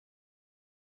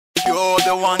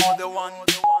the one.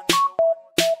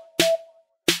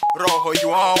 Roho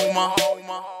yuauma.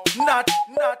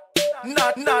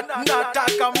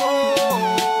 Nataka mo.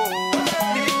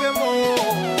 Nipe mo.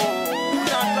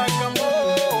 Nataka mo.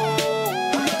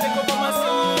 Take over my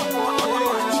soul.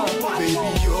 Baby,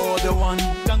 you're the one.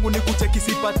 Tangu nikucheki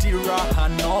sipati raha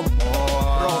no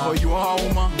more. Roho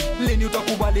yuauma. Lini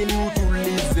utakubali ni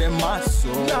utulize maso.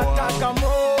 Nataka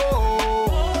mo.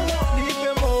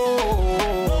 Nipe mo.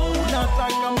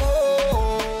 Nataka mo.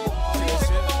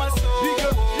 Take over my soul.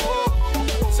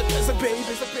 It's a baby,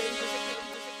 it's a baby.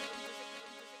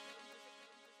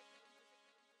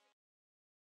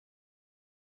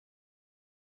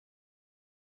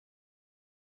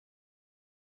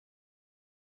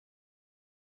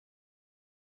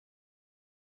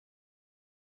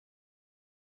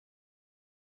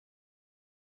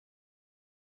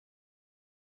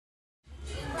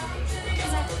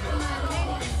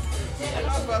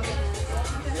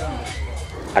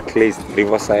 At least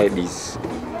Riverside is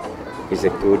a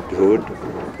good hood.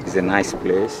 It's a nice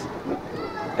place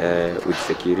with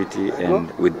security and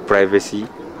with privacy.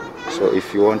 So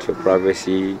if you want your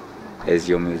privacy as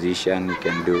your musician, you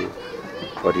can do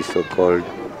what is so-called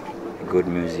good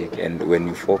music. And when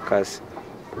you focus,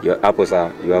 your apples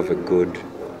are you have a good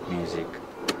music.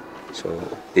 So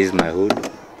this is my hood.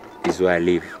 This is where I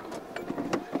live.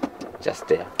 Just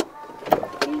there.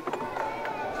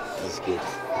 This is good.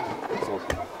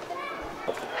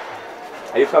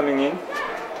 Are you coming in?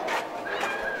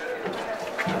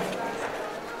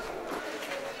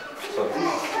 So this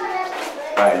is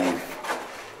where I live.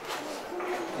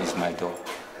 This is my door.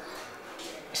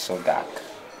 It's so dark.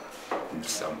 Need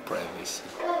some privacy.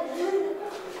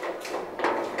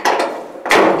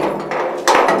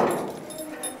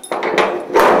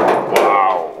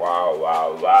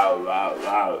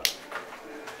 Wow.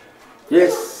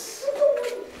 Yes,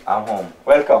 I'm home.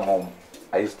 Welcome home.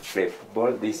 I used to play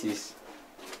football. This is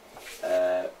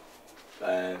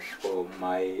for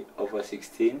my over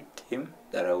 16 team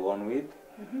that I won with.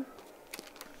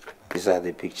 These are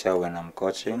the picture when I'm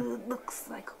coaching. It looks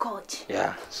like a coach.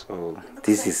 Yeah, so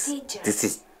this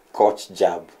is Coach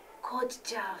Jab. Coach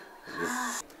Jab.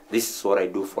 This is what I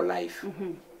do for life.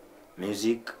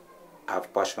 Music, I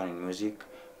have passion in music,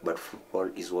 but football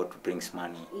is what brings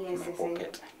money in my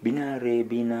pocket. Binare,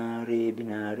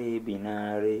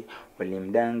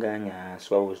 walimdanganya.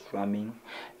 So I was drumming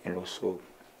and also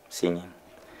singing.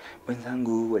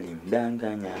 Wenzangu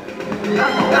walimdanganya.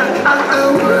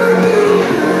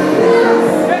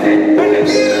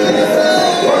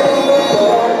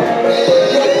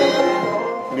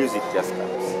 Music just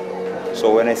comes. So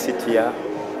when I sit here,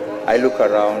 I look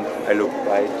around, I look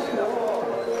right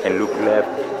and look left.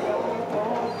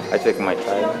 I take my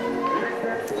time,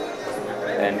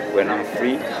 and when I'm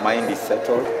free, mind is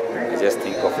settled, I just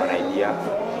think of an idea,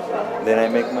 then I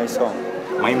make my song.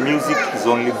 My music is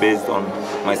only based on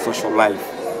my social life.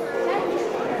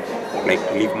 Like,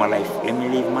 live my life, let me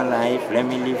live my life, let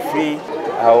me live free.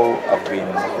 How I've been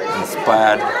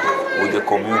inspired with the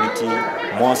community,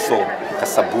 more so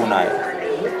Kasabuna,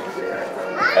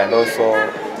 and also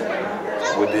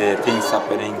with the things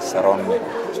happening around me.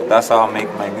 So that's how I make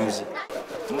my music.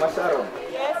 Masaro.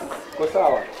 Yes.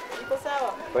 Kosawa.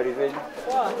 Kosawa. Parivenyu.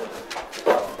 Poa.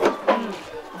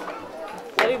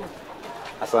 Karibu.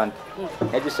 Asante.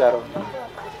 Hebu Sharon.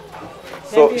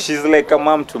 So she's like a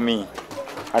mom to me.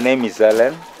 Her name is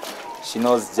Ellen. She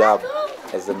knows Jab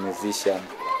as a musician.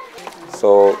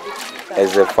 So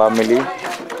as a family,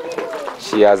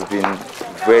 she has been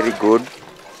very good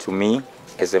to me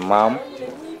as a mom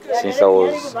since I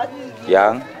was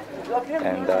young.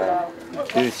 And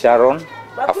this is Sharon.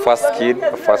 A first kid,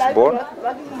 a firstborn.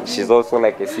 She's also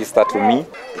like a sister to me.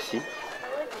 See?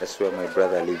 That's where my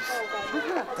brother lives.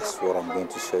 That's what I'm going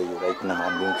to show you right now.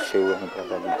 I'm going to show you where my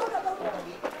brother lives.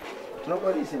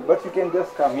 Nobody's in, but you can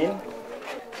just come in.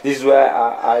 This is where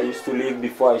I used to live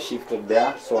before I shifted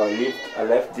there. So I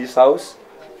left this house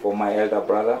for my elder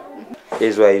brother.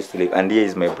 Here's where I used to live, and here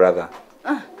is my brother.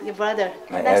 Ah, your brother.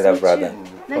 My elder brother.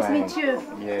 Nice to meet you.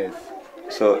 Yes.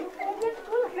 So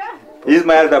he's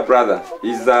my elder brother.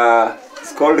 He's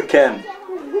called Ken.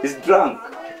 He's drunk.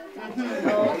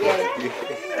 Okay.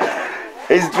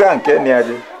 He's drunk, Ken.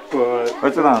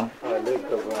 What's wrong?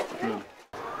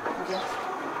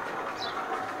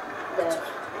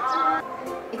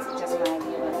 It's just my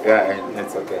idea. Yeah,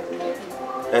 it's okay.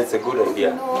 That's a good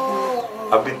idea.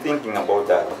 I've been thinking about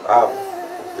that. I have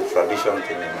the tradition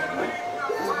thing in my mind.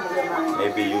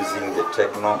 Maybe using the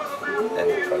techno and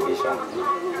the tradition thing.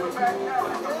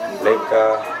 Like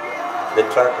the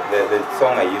track, the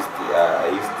song I used to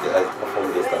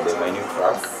perform yesterday, my new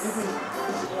track.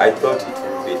 I thought it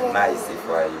would be nice if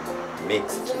I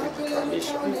mixed with the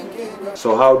tradition.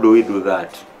 So how do we do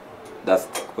that? That's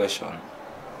the question.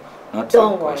 Not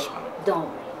Don't the worry. question.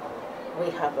 Don't. We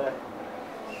have a.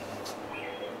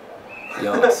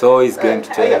 Yeah, so he's going to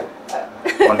tell you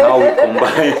on how we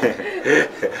combine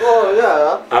Oh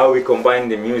yeah. how we combine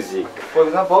the music. For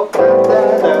example.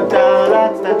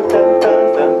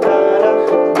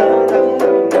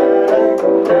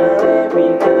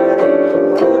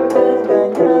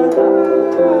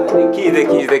 The key.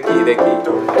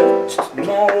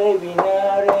 Binare,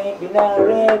 binare,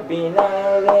 binare,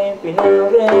 binare,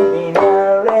 binare,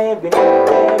 binare, binare.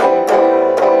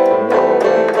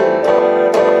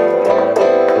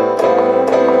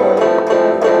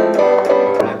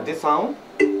 And this sound.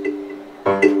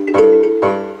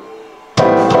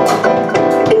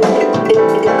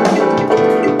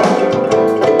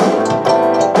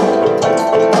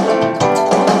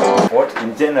 What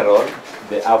in general,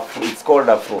 it's called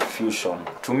Afrofusion.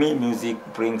 To me, music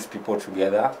brings people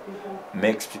together,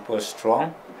 makes people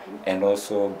strong, and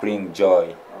also bring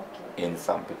joy in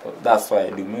some people. That's why I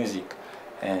do music.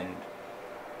 And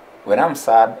when I'm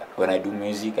sad, when I do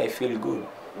music, I feel good.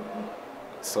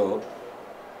 So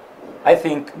I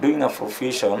think doing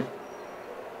Afrofusion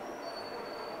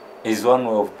is one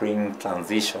way of bringing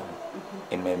transition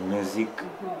in my music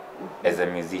as a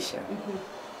musician.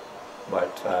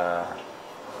 But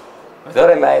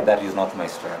without a lie, that is not my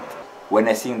strength. When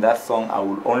I sing that song, I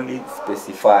will only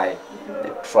specify the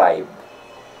tribe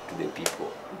to the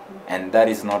people. And that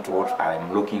is not what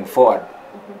I'm looking forward.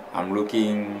 I'm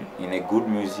looking in a good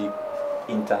music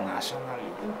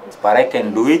internationally. But I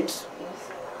can do it.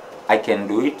 I can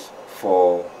do it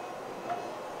for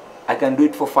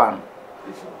fun.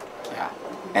 Yeah.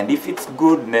 And if it's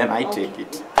good, then I take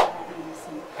it.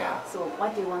 Yeah. So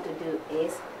what you want to do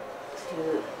is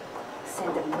to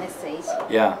send a message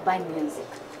by music.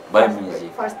 By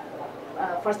music.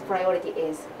 First priority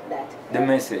is that. The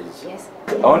message. Yes.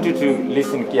 I want you to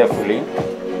listen carefully.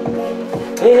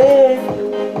 Hey,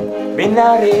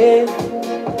 binare,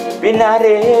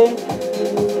 binare,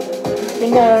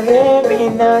 binare,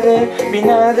 binare,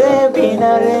 binare,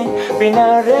 binare,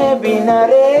 binare,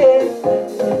 binare.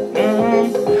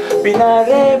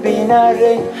 Binare,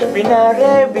 binare,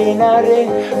 binare, binare,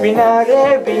 binare,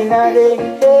 binare.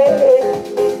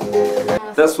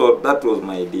 That was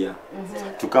my idea.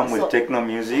 To come with techno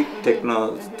music,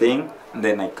 techno thing, and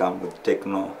then I come with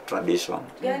techno tradition.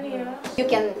 You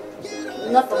can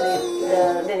not only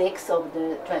the lyrics of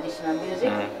the traditional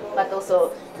music, but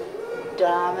also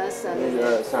dramas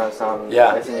and Some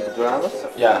Yeah. ethnic dramas.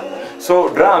 Yeah. So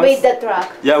drums. with the track.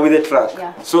 Yeah, with the track.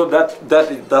 Yeah. So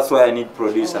that's why I need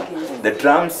producer. The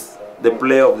drums, the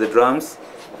play of the drums,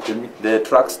 the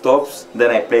track stops, then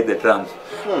I play the drums.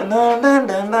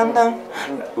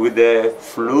 With the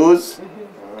flutes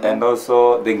and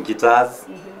also the guitars,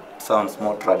 sounds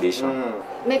more traditional.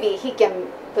 Maybe he can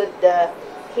put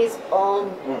his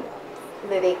own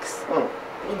lyrics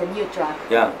in the new track.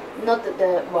 Yeah. Not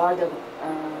the word of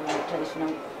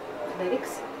traditional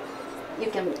lyrics. You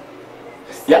can.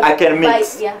 Yeah, I can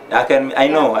mix. Yeah. I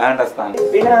know, I understand.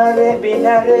 Binare,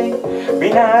 binare,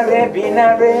 binare,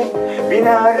 binare,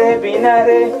 binare,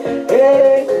 binare.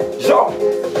 Hey, yo.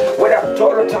 With a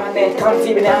toro tane, come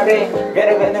see binare. Get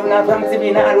a venom, come see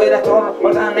binare. With a toro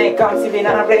tane, come see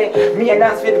binare. Me and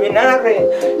dance with binare.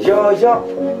 Yo, yo.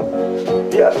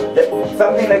 Yeah,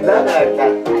 something like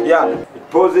that. Yeah, it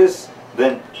poses,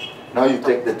 then now you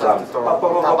take the drums.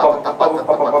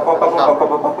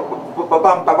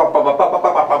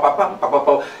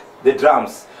 The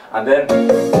drums, and then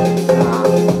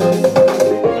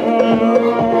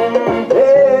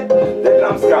the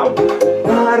drums come.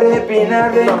 Binare,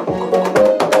 binare.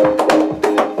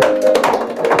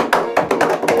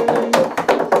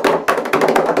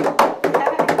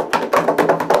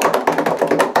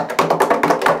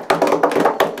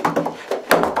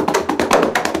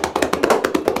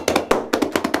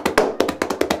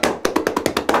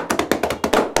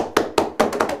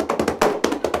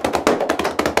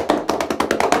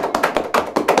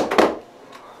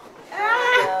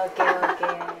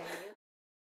 Okay.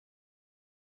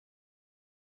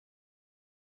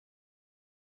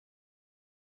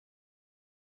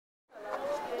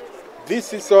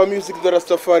 This is our music, the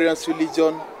Rastafarian's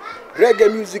religion. Reggae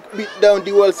music beat down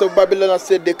the walls of Babylon and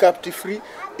set the captive free.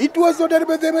 It was ordered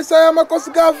by the Messiah Marcus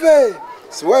Garvey.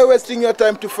 So why wasting your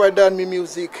time to fight down me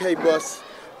music? Hey boss.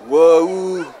 Whoa,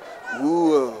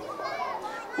 whoa,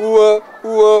 whoa,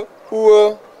 whoa,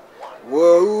 whoa,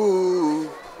 whoa,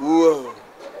 whoa.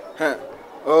 Huh.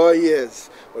 Oh yes,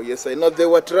 I know they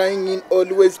were trying in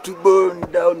always to burn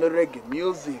down reggae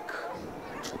music.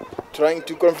 Trying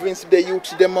to convince the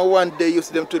youth them one day use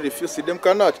them to refuse it, them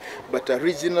cannot. But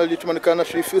original youth man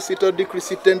cannot refuse it or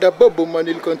decrease it, and the bubble man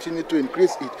will continue to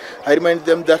increase it. I remind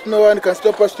them that no one can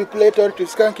stop us to play it or to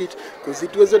skank it, because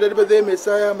it was ordered by the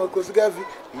Messiah Marcus Garvey.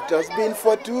 It has been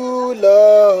for too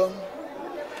long,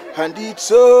 and it's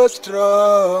so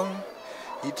strong.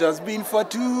 It has been for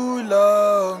too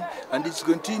long, and it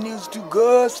continues to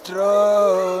go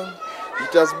strong.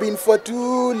 It has been for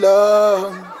too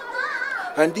long,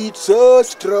 and it's so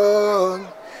strong.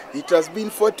 It has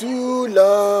been for too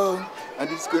long,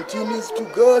 and it continues to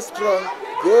go strong,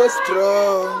 go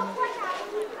strong.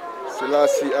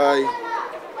 Selassie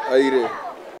Aire.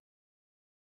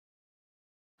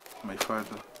 My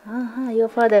father. Your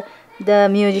father, the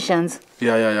musicians.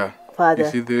 Yeah. Father. You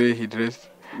see the way he dressed?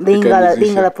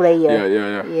 Lingala player.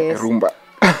 Yeah. Yes. Rumba.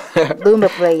 Rumba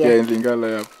player. Yeah, in Lingala,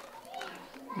 yeah.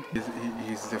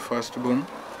 He's the firstborn.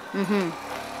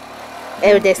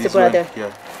 Eldest This brother. One,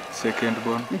 yeah. Second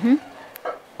born.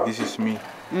 This is me.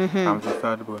 I'm the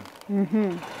third born.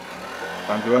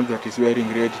 And the one that is wearing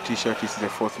red t-shirt is the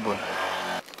fourth born.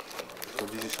 So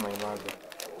this is my mother.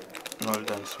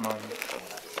 Old and small.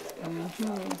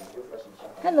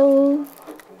 Hello.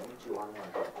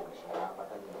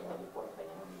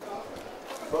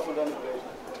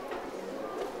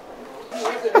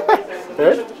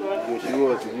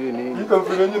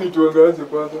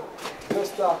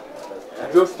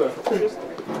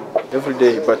 Every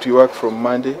day, but we work from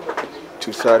Monday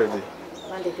to Saturday.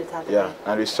 Monday to Saturday. Yeah,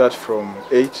 and we start from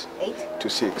 8 8? to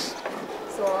 6.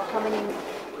 So how many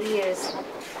years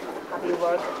have you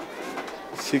worked?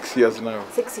 6 years now.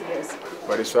 6 years.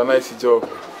 But it's a nice job.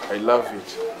 I love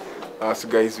it. Us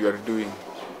guys, we are doing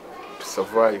to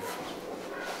survive.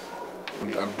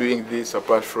 I'm doing this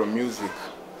apart from music.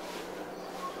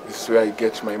 This is where I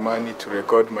get my money to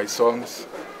record my songs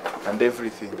and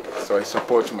everything. So I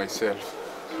support myself.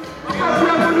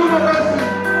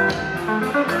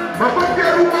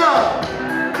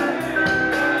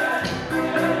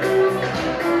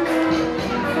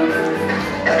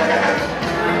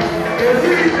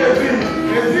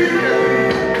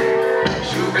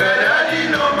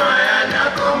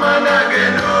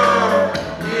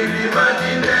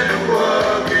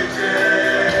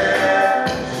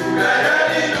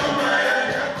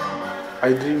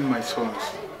 I dream my songs.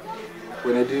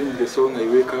 When I dream the song, I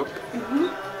wake up and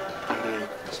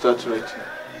I start writing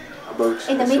about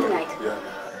In the song. midnight? Yeah.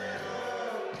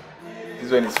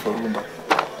 This one is for Rumba.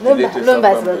 Lumba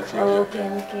as well. Yeah. Okay.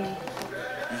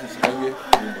 This is reggae,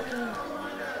 Rumba.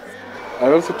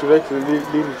 And also to write the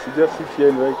lyrics, you just sit here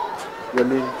and write your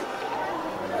lyrics.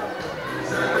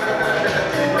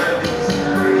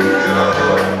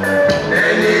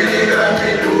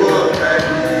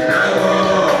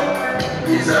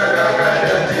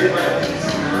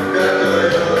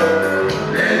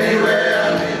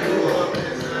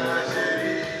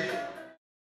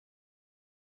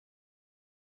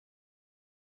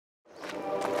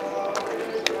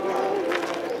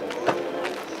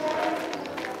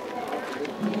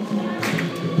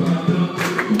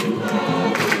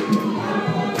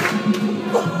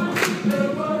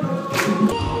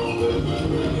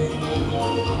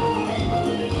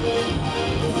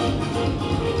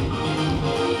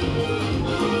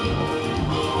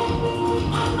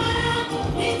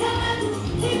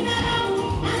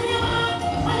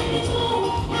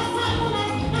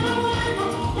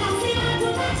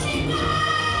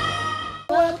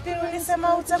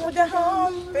 Utakuja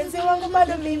home, penzi wangu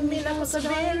bado mimi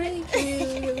nakusubiri.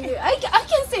 I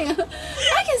can sing.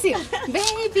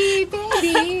 Baby.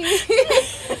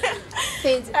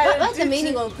 Penzi. What's the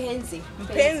meaning of penzi?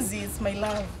 Penzi is my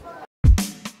love.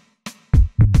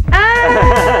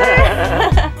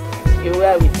 You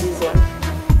were with this one.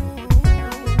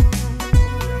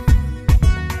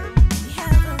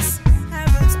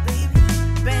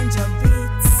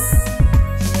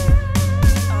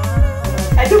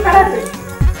 I do karate.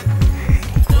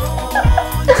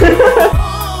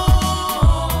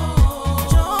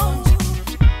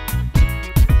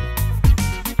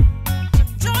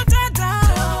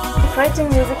 Writing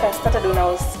music I started when I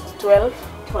was 12.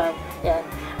 Yeah.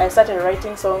 I started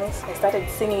writing songs. I started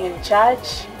singing in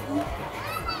church.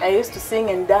 I used to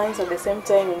sing and dance at the same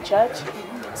time in church.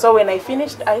 So when I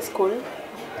finished high school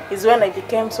is when I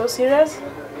became so serious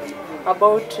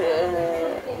about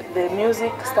the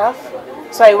music stuff.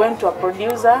 So I went to a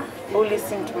producer who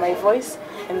listened to my voice,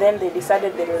 and then they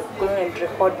decided they were going and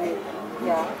record me.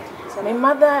 Yeah. So my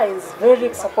mother is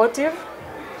very supportive.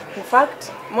 In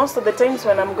fact, most of the times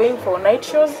when I'm going for night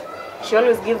shows, She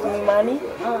always gives me money,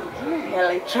 yeah,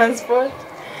 like transport,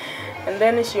 and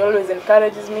then she always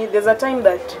encourages me. There's a time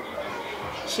that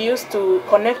she used to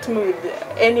connect me with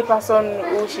any person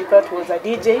who she thought was a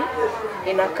DJ.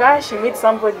 In a car, she meets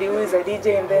somebody who is a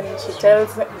DJ, and then she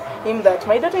tells him that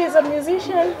my daughter is a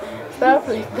musician, stuff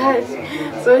like that.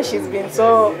 So she's been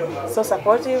so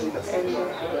supportive, and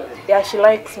yeah, she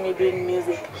likes me doing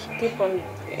music. She keeps on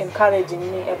encouraging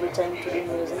me every time to do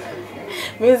music.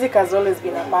 Music has always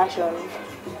been a passion,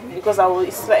 because I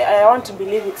want to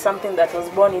believe it's something that was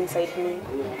born inside me.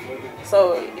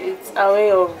 So it's a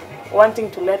way of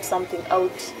wanting to let something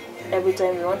out every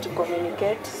time you want to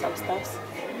communicate some stuff.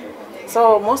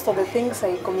 So most of the things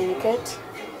I communicate,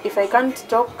 if I can't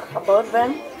talk about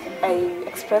them, I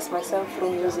express myself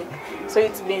through music. So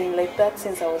it's been like that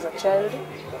since I was a child.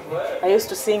 I used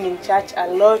to sing in church a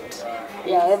lot.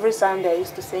 Yeah, every Sunday I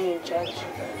used to sing in church.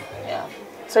 Yeah.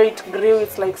 So it grew.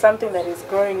 It's like something that is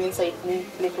growing inside me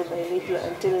little by little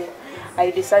until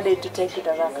I decided to take it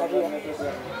as a career.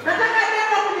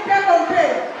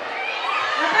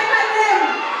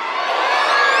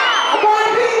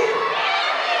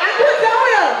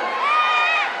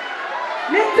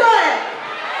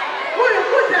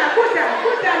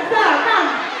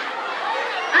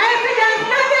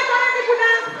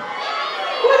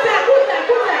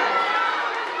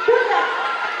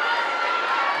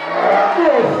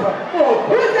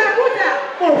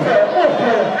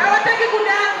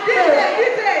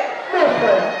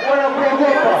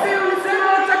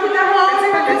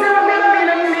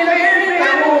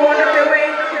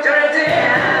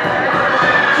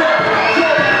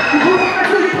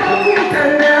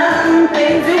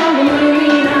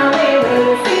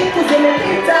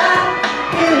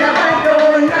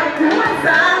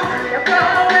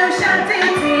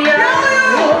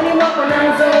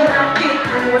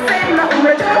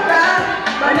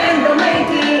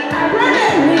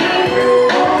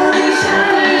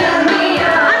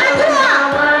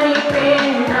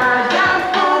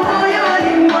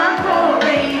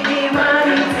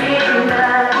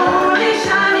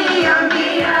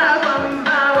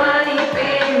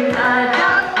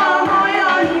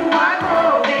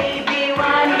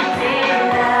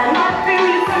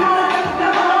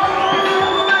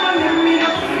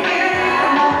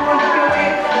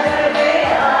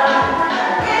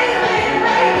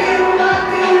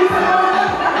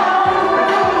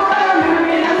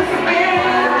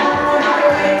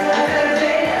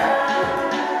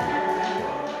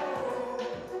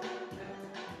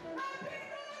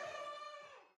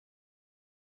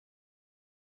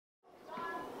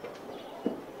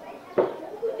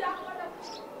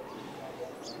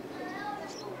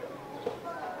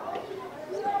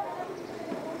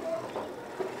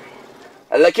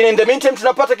 Lakini in the meantime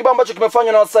tunapata kibao ambacho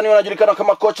kimefanywa na wasanii wanajulikana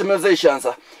kama Coach Musicians.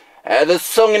 The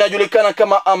song inajulikana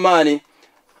kama Amani.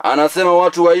 Anasema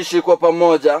watu waishi kwa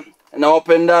pamoja na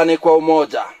wapendane kwa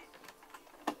umoja.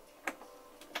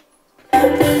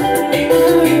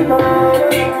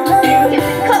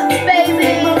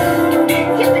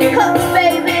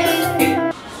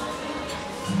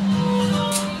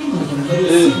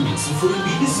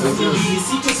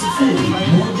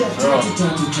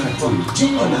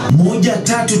 Moja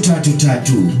tatu tatu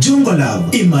tatu. Jungle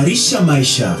Love, imarisha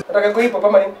maisha. Nataka kuipa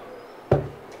pama nini?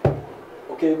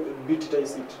 Okay, beat it, I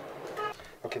see it.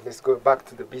 Okay, let's go back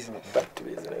to the business. Back to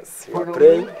business. You are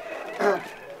praying.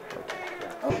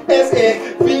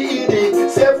 S-A-V-E-D,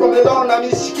 save from the Lord, I'm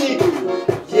Shiki.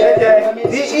 Yeah.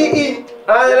 D-E-E.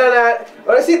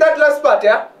 Wanna see that last part,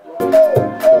 yeah?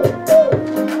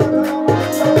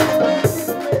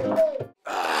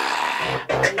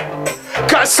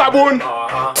 Kasabun,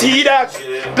 Tidak,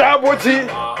 Dabuti,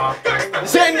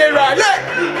 General.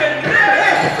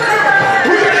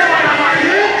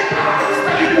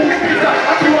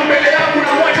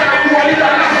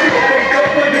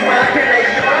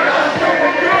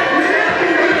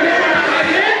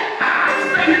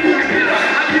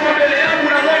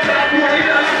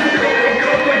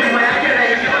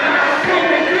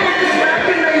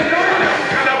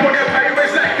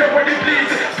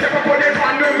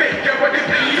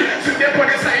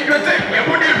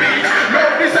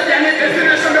 Love is a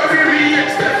destination of your reach.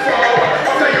 Step forward,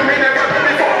 after you made a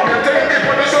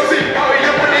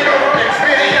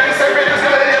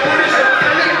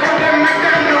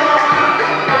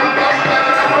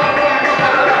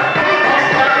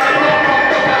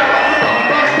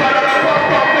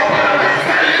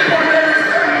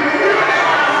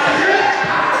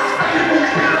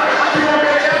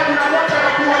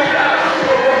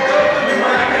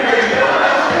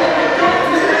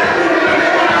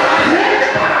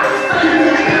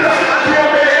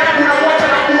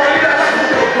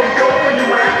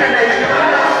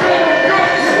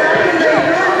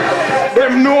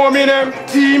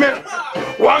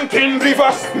Mountain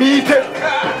rivers meet it.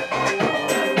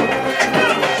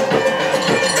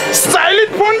 Style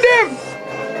it on them.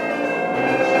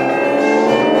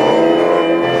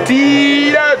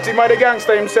 That him the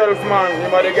gangster himself, man.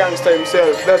 Him the gangster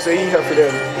himself. That's a here for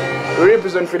them.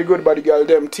 Represent for the good body girl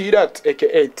them. That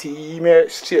aka T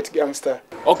straight gangster.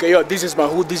 Okay, yo, this is my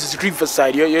hood. This is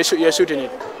Riverside. You're shooting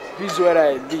it. This is where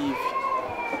I live.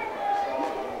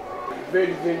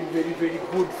 Very, very, very, very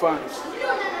good fans.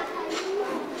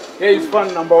 Here is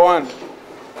fan number 1.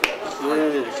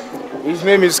 Yeah. His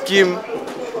name is Kim.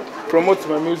 Promotes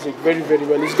my music very, very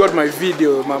well. He's got my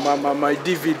video, my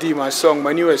DVD, my song,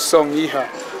 my newest song, Iha.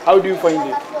 How do you find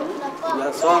it?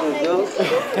 Your song is good.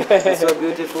 It's so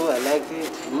beautiful. I like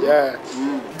it. Yeah.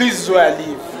 This is where I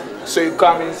live. So you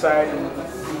come inside and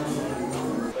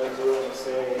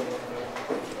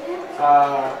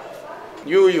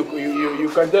you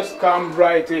can just come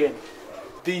right in.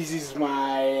 This is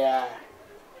my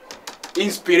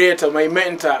inspirator, my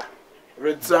mentor.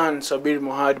 Red Sun, Sabir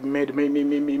Mohad made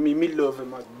me love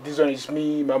him. This one is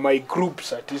me, my group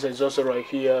Satisa is also right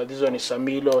here. This one is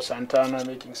Samilo, Santana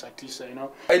making Satisa, you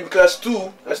know. In class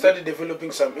 2, I started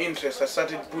developing some interest. I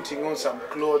started putting on some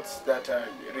clothes that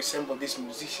resemble these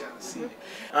musicians.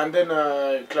 And then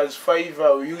class 5,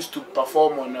 we used to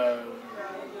perform on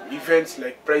events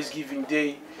like prize giving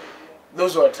day.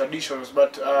 Those were traditions,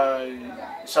 but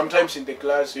sometimes in the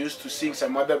class we used to sing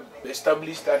some other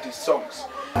established artist songs.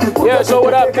 Yeah, so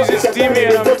what up? This is Timmy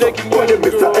and I'm taking you to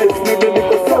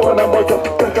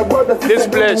this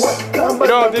place. You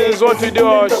know, this is what we do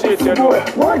our shit, you know.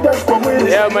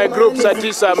 Yeah, my group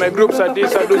Satisa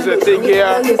does the thing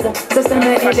here. So, this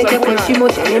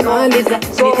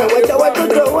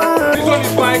one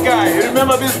is my guy. You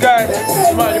remember this guy?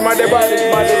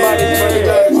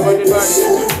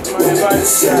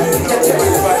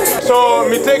 So,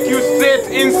 me take you straight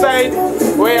inside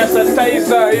where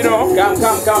Satisa, you know.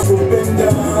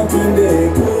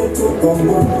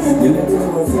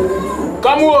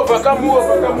 Come over.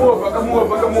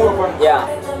 Yeah.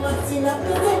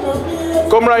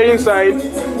 Come right inside.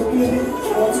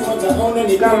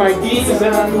 Come my geese.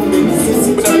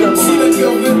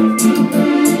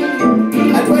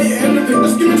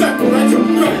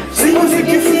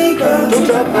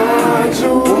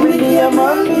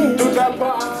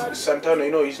 Santana,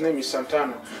 you know, his name is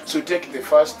Santana. So you take the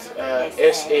first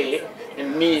S.A.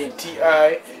 and me,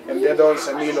 T.I. and the other one,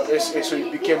 Samilo, S.A. So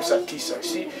it became Satisa,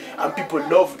 see? And people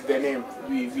loved the name.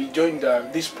 We joined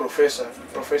this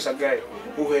professor guy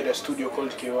who had a studio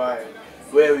called KY,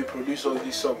 where we produce all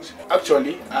these songs.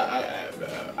 Actually,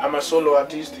 I'm a solo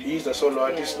artist, he's a solo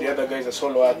artist, the other guy is a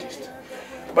solo artist.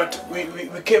 But we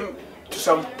came to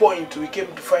some point, we came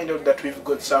to find out that we've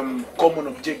got some common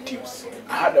objectives.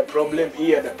 I had a problem, he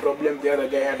had a problem, the other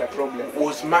guy had a problem. It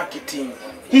was marketing.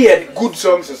 He had good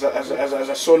songs as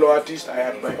a solo artist, I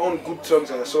had my own good songs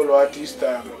as a solo artist.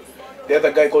 The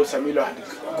other guy called Samilo had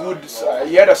good,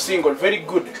 he had a single, very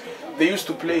good. They used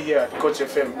to play here at Coach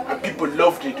FM and people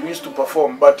loved it, we used to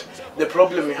perform, but the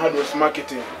problem we had was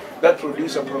marketing. That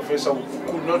producer, professor,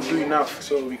 could not do enough,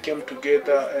 so we came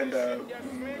together and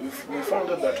we found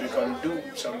out that we can do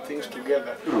some things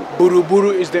together. Buru Buru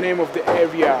is the name of the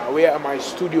area where my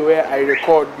studio, where I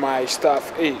record my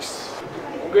stuff is.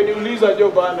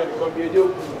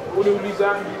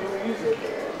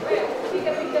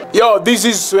 Yo, this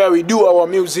is where we do our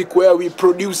music, where we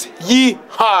produce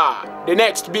Yeehaw, the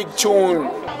next big tune.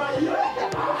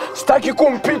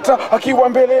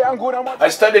 I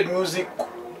started music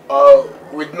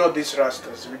with not these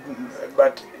rastas,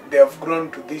 but they have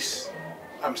grown to this.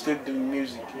 I'm still doing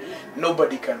music.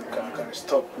 Nobody can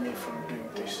stop me from doing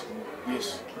this.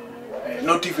 Yes.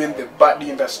 Not even the bad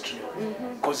industry,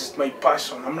 because it's my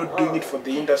passion. I'm not doing it for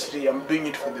the industry, I'm doing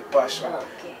it for the passion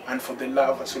and for the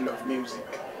love as well of music.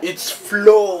 It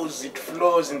flows in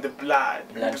the blood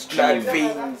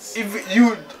veins. If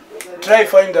you try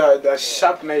find a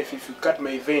sharp knife, if you cut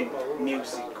my vein,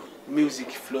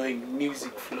 music flowing.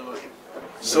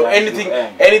 So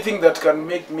anything that can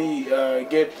make me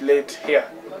get late here,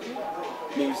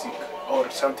 music or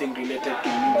something related to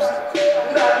music.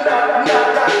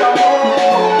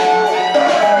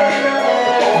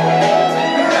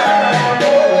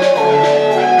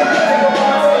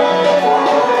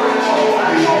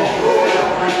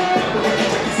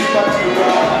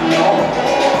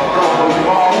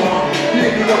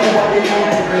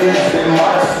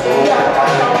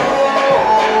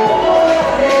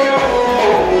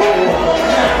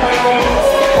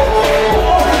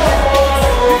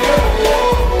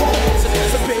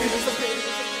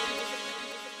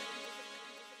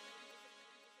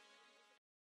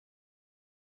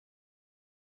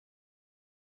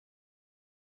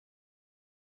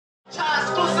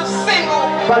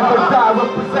 Balthazar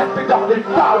representing on the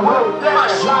tower.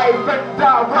 Live and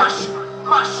direct.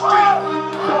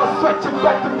 So switching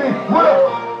back to me. What up?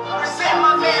 Present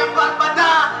my man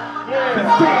Balthazar. This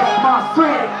is my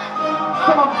street.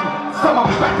 Some of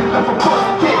expecting them for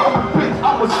positive. I'm a bitch,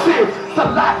 I'm a shit. It's a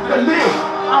life to live.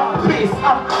 I'm peace,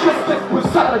 I'm Christmas with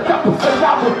salad, double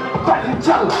salad, fighting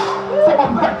jello.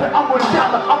 Some better, I'm a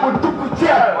yalla, I'm a double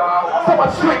gel. Some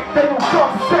straight, they don't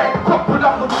come set, couple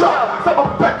I'm a drop.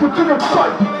 Some better to the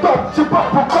fight, don't chip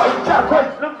up for fight, can't wait.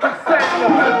 Look the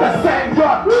same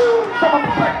gun. Some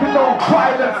better, no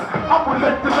violence. I'm a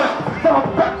let the left.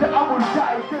 Some better, I'm a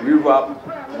die. We rap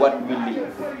what we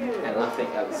live and nothing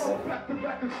else.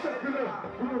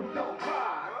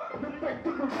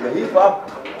 The hip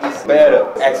hop is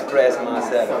better express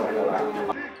myself.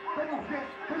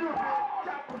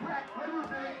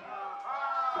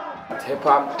 Hip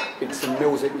hop, it's a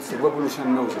music, it's a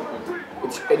revolution music,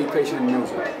 it's education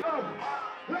music.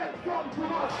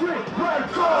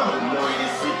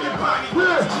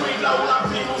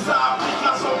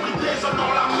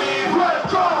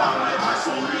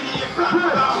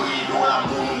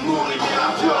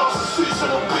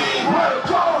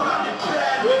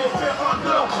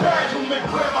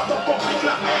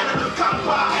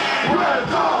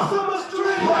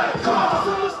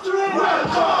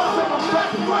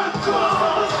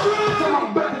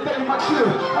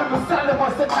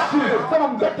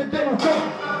 Someone better than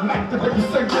you make the baby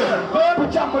sing it.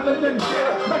 But I'm a little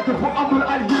make the book I'm an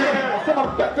idea.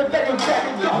 Someone better than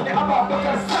you I'm a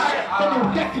fucking side. Then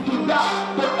you get to do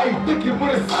that. Then I think you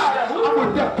put aside. I'm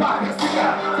with the pocket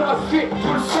singer. So I street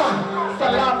person.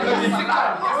 Salam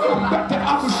Someone better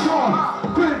I'm a strong.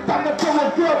 Put it down the phone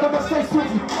girl. But I say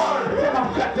Susie. Someone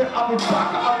better I'm a back.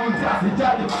 I'm a daddy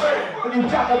daddy. When you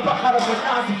talk about how to be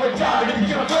answer for Johnny.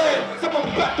 Someone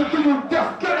better do you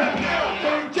death.